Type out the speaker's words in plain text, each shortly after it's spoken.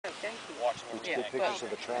Did you get pictures of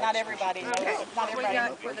the tracks? Not everybody knows. Okay. Not What we everybody got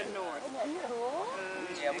knows. for the north?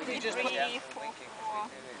 Yeah, we You just put yeah.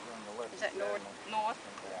 Is that north? north.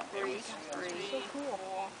 3, 4.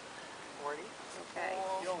 okay.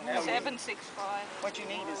 765. What you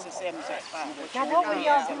need is the 765. Which Now you what were need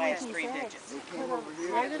y'all is the doing? last 3 digits. They're going to move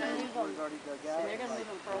them. And they're going to move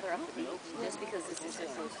them further up the beach, just because this is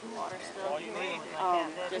just so water still.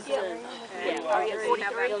 Just to,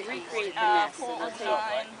 they'll recreate the nest. So they'll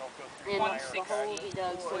take and the hole he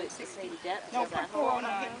dug so it's the same depth as that hole,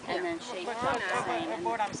 and then shape it the same.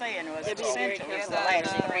 What I'm saying was They'll be very essential is careful the to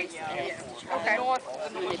last replace the eggs to try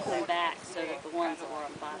when they put them back, so that the ones that were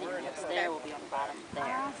on the bottom units there will be on the bottom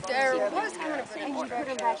there. There was kind of an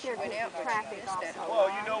instruction back there went out traffic also. Well,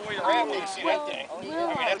 you know where you're at when you see that thing. I mean,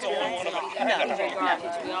 that's a whole one of a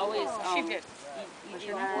kind. We always, she did.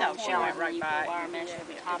 you No, she went right by. wire mesh over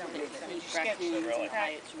the top of it to keep raccoons and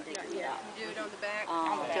coyotes from digging it up. Do it on the back.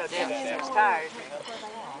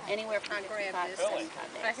 Anywhere from 55 to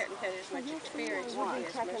 75 days. I hadn't had as much experience with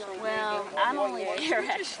this. Well, I'm only here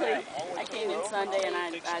actually. I came in Sunday and I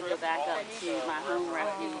go back up to my home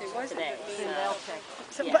refuge today.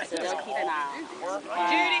 So, yeah, so they'll keep an eye on them.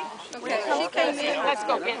 Judy, Okay, she came in. let's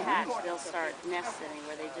go get her. They'll start nest sitting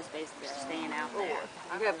where they just basically are staying out there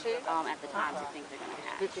at the times they think they're going to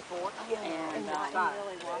hatch. And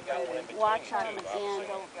watch them, and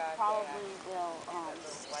they'll probably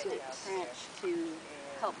stick a trench to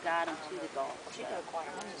help guide them to the Gulf.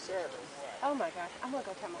 Oh my gosh, I'm going to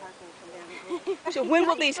go tell my husband to come down. So when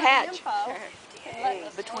will these hatch?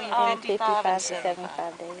 Between 55 and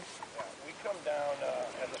 75 days. We come down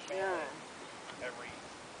as a family every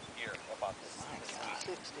year about this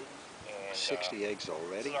week. 60 eggs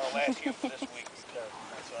already? This is our last year for this week because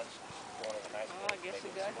my son's going to the night school. I guess we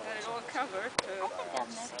got it all covered.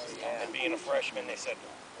 And being a freshman, they said,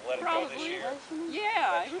 let it go this year.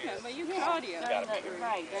 Yeah, I remember you cardio.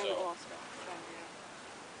 Right, during the oil spill.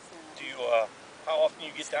 Do you, how often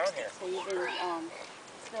you get down here? So you've been,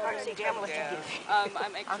 I'm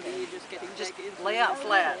actually just getting back into lay out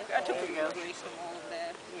flat. I took a break from all of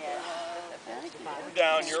that. You're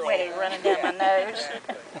down, you're Sweaty running down my nose.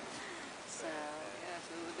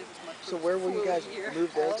 So where will you guys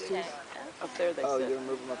move the eggs to? Up there they Oh, said. you're going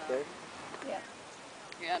to move them up there?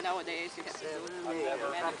 Yeah, nowadays you have to do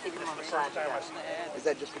Is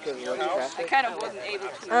that just because of the I traffic? kind of wasn't able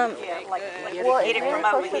to Well, it's very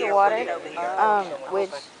close to the water,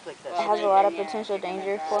 which has a lot of potential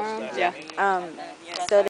danger for them. yeah.